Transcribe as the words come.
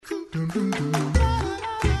Welcome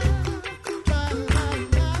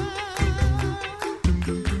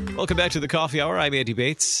back to the Coffee Hour. I'm Andy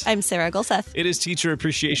Bates. I'm Sarah Gulseth. It is Teacher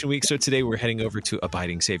Appreciation Week, so today we're heading over to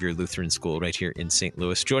Abiding Savior Lutheran School right here in St.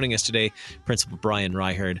 Louis. Joining us today, Principal Brian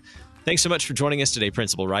Ryherd. Thanks so much for joining us today,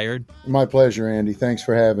 Principal Ryherd. My pleasure, Andy. Thanks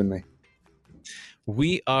for having me.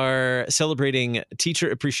 We are celebrating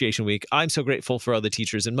Teacher Appreciation Week. I'm so grateful for all the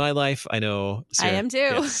teachers in my life. I know Sarah, I am too.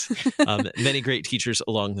 Yes, many great teachers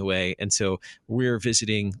along the way. And so we're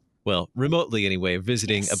visiting, well, remotely anyway,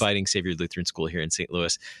 visiting Abiding Savior Lutheran School here in St.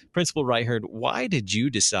 Louis. Principal Ryherd, why did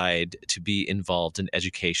you decide to be involved in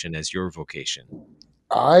education as your vocation?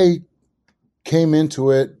 I came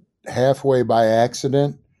into it halfway by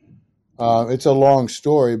accident. It's a long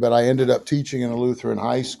story, but I ended up teaching in a Lutheran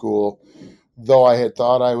high school, though I had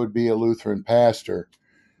thought I would be a Lutheran pastor.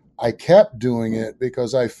 I kept doing it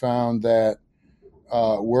because I found that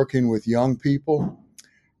working with young people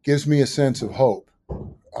gives me a sense of hope.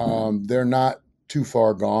 They're not too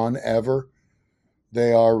far gone ever.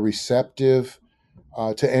 They are receptive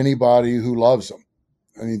to anybody who loves them.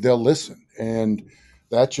 I mean, they'll listen, and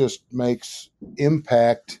that just makes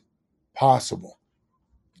impact possible.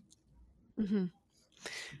 Mm-hmm.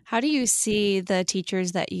 How do you see the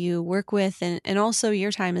teachers that you work with and also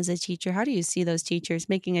your time as a teacher? How do you see those teachers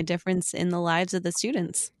making a difference in the lives of the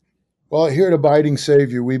students? Well, here at Abiding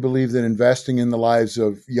Savior, we believe that investing in the lives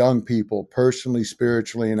of young people, personally,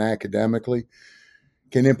 spiritually, and academically,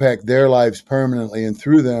 can impact their lives permanently, and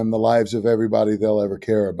through them, the lives of everybody they'll ever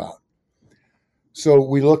care about. So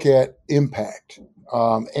we look at impact,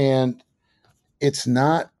 and it's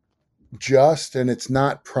not just, and it's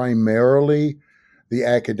not primarily the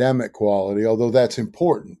academic quality, although that's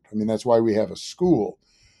important. I mean, that's why we have a school.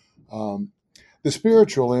 The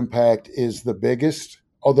spiritual impact is the biggest,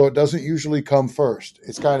 although it doesn't usually come first.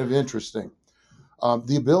 It's kind of interesting.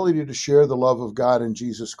 The ability to share the love of God and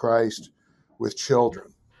Jesus Christ with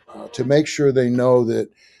children, to make sure they know that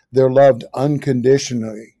they're loved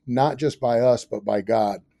unconditionally, not just by us, but by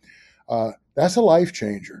God. That's a life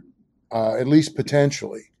changer, at least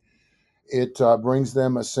potentially. It brings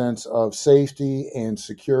them a sense of safety and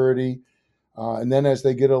security. And then as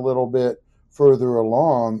they get a little bit further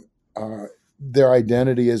along, their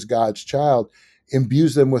identity as God's child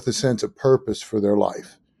imbues them with a sense of purpose for their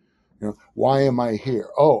life. You know, why am I here?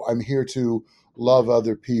 Oh, I'm here to love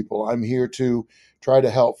other people. I'm here to try to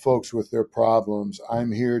help folks with their problems.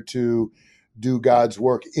 I'm here to do God's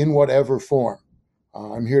work in whatever form.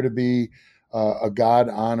 I'm here to be a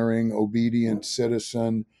God-honoring, obedient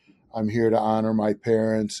citizen. I'm here to honor my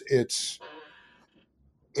parents. It's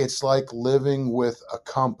like living with a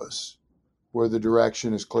compass where the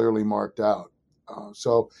direction is clearly marked out.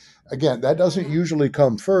 So again, that doesn't usually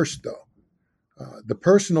come first, though. The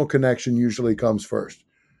personal connection usually comes first.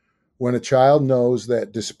 When a child knows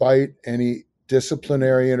that despite any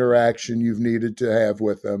disciplinary interaction you've needed to have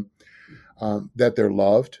with them, that they're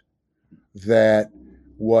loved, that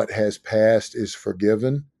what has passed is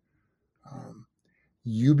forgiven,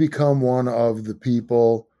 you become one of the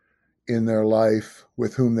people in their life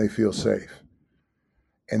with whom they feel safe.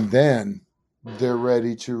 And then they're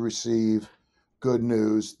ready to receive good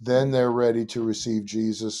news. Then they're ready to receive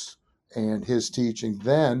Jesus and his teaching.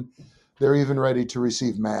 Then they're even ready to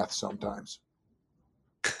receive math sometimes.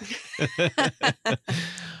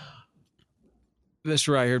 Mr.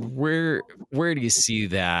 Ryherd, where do you see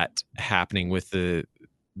that happening with the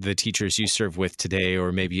teachers you serve with today,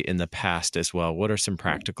 or maybe in the past as well? What are some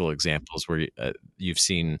practical examples where you've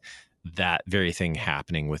seen that very thing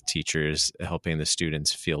happening with teachers, helping the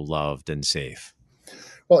students feel loved and safe?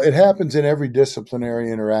 Well, it happens in every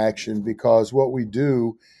disciplinary interaction, because what we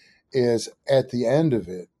do is at the end of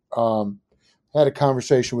it, I had a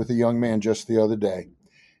conversation with a young man just the other day.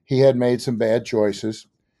 He had made some bad choices,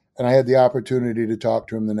 and I had the opportunity to talk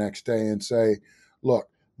to him the next day and say, look,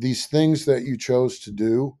 these things that you chose to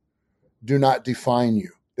do not define you.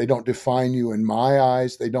 They don't define you in my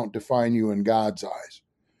eyes. They don't define you in God's eyes.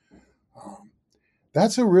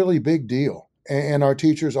 That's a really big deal. And our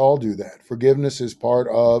teachers all do that. Forgiveness is part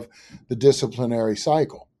of the disciplinary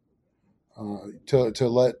cycle. To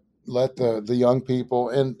let the young people,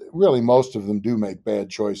 and really most of them do make bad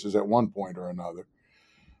choices at one point or another.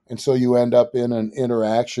 And so you end up in an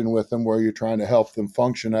interaction with them where you're trying to help them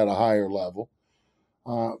function at a higher level.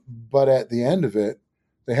 But at the end of it,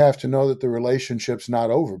 they have to know that the relationship's not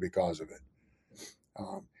over because of it.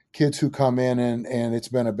 Kids who come in and it's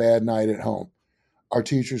been a bad night at home, our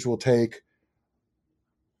teachers will take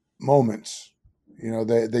moments. You know,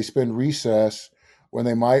 they spend recess when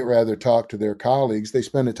they might rather talk to their colleagues. They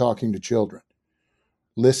spend it talking to children,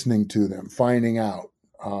 listening to them, finding out.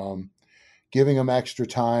 Giving them extra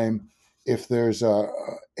time if there's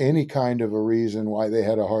any kind of a reason why they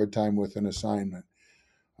had a hard time with an assignment.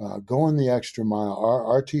 Going the extra mile.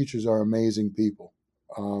 Our teachers are amazing people,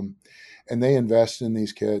 and they invest in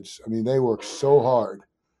these kids. I mean, they work so hard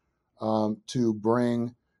to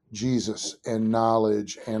bring Jesus and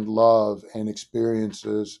knowledge and love and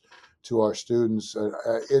experiences to our students.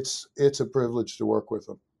 It's a privilege to work with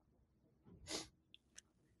them.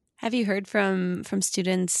 Have you heard from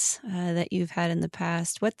students that you've had in the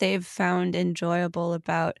past what they've found enjoyable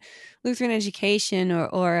about Lutheran education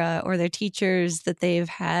or their teachers that they've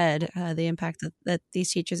had, the impact that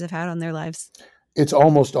these teachers have had on their lives? It's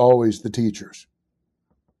almost always the teachers.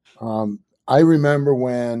 I remember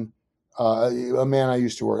when a man I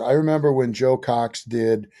used to work, I remember when Joe Cox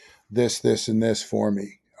did this, and this for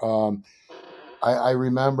me. I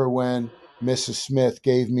remember when Mrs. Smith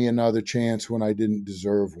gave me another chance when I didn't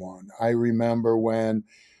deserve one. I remember when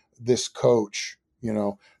this coach,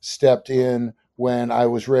 stepped in when I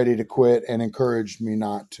was ready to quit and encouraged me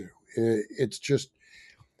not to.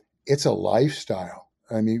 It's a lifestyle.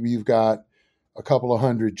 I mean, you've got a couple of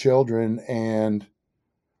hundred children, and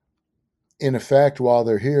in effect, while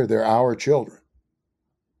they're here, they're our children.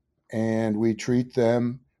 And we treat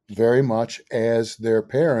them very much as their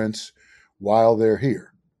parents while they're here.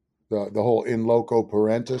 The whole in loco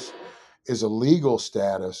parentis is a legal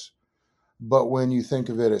status, but when you think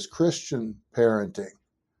of it as Christian parenting,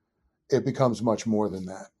 it becomes much more than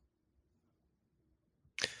that.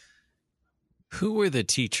 Who were the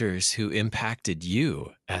teachers who impacted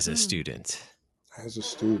you as a student? As a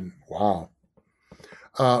student, wow.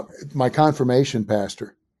 My confirmation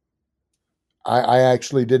pastor. I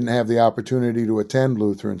actually didn't have the opportunity to attend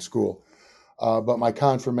Lutheran school. But my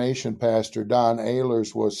confirmation pastor, Don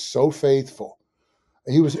Ehlers, was so faithful.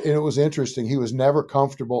 And it was interesting. He was never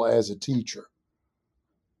comfortable as a teacher,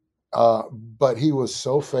 but he was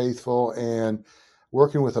so faithful and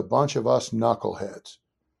working with a bunch of us knuckleheads.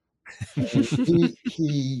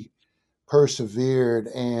 He persevered,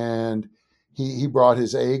 and he brought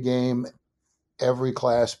his A game every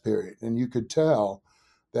class period. And you could tell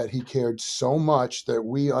that he cared so much that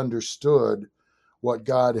we understood what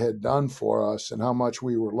God had done for us and how much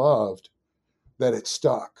we were loved, that it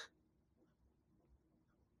stuck.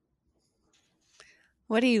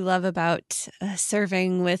 What do you love about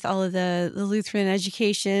serving with all of the Lutheran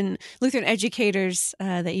educators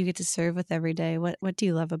that you get to serve with every day? What do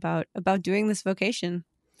you love about doing this vocation?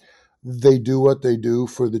 They do what they do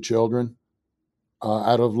for the children,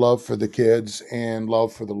 out of love for the kids and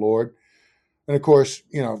love for the Lord. And of course,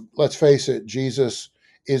 let's face it, Jesus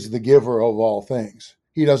is the giver of all things.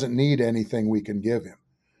 He doesn't need anything we can give him.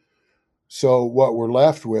 So what we're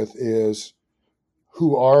left with is,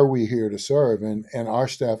 who are we here to serve? And our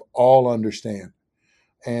staff all understand.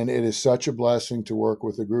 And it is such a blessing to work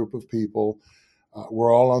with a group of people.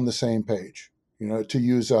 We're all on the same page. To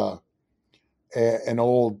use an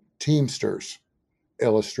old Teamsters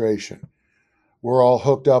illustration, we're all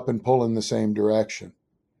hooked up and pulling the same direction.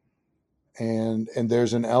 And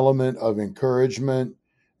there's an element of encouragement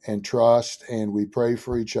and trust, and we pray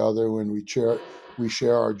for each other when we share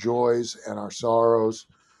our joys and our sorrows.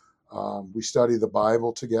 We study the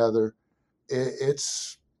Bible together.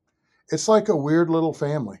 It's like a weird little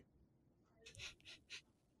family.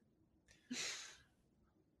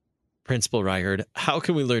 Principal Ryherd, how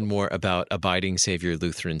can we learn more about Abiding Savior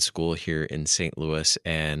Lutheran School here in St. Louis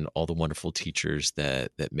and all the wonderful teachers that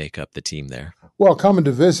make up the team there? Well, coming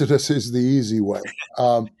to visit us is the easy way.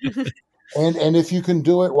 And if you can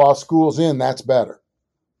do it while school's in, that's better.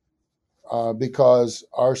 Because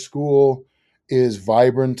our school is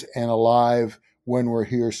vibrant and alive when we're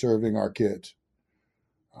here serving our kids.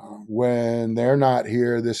 When they're not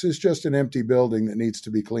here, this is just an empty building that needs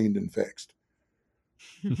to be cleaned and fixed.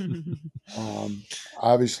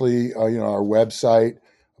 Obviously, our website,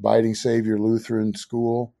 Abiding Savior Lutheran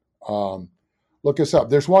School. Look us up.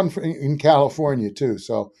 There's one in California too,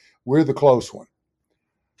 so we're the close one.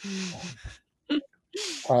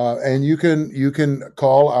 And you can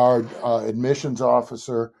call our admissions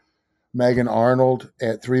officer, Megan Arnold,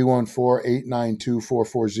 at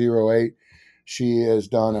 314-892-4408. She has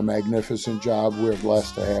done a magnificent job. We're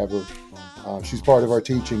blessed to have her. She's part of our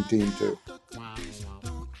teaching team too.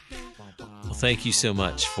 Well, thank you so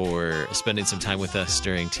much for spending some time with us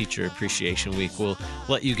during Teacher Appreciation Week. We'll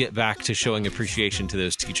let you get back to showing appreciation to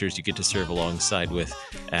those teachers you get to serve alongside with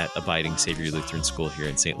at Abiding Savior Lutheran School here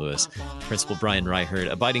in St. Louis. Principal Brian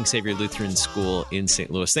Ryherd, Abiding Savior Lutheran School in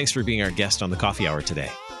St. Louis. Thanks for being our guest on the Coffee Hour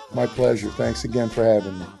today. My pleasure. Thanks again for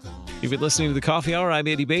having me. You've been listening to The Coffee Hour. I'm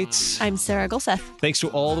Andy Bates. I'm Sarah Gulseth. Thanks to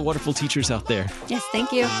all the wonderful teachers out there. Yes,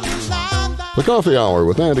 thank you. The Coffee Hour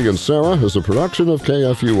with Andy and Sarah is a production of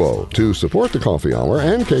KFUO. To support The Coffee Hour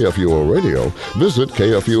and KFUO Radio, visit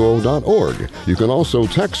KFUO.org. You can also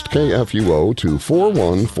text KFUO to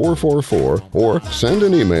 41444 or send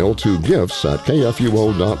an email to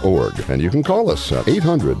gifts@kfuo.org. And you can call us at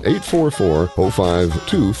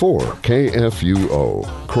 800-844-0524. KFUO.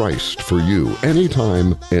 Christ for you,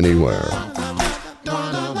 anytime, anywhere.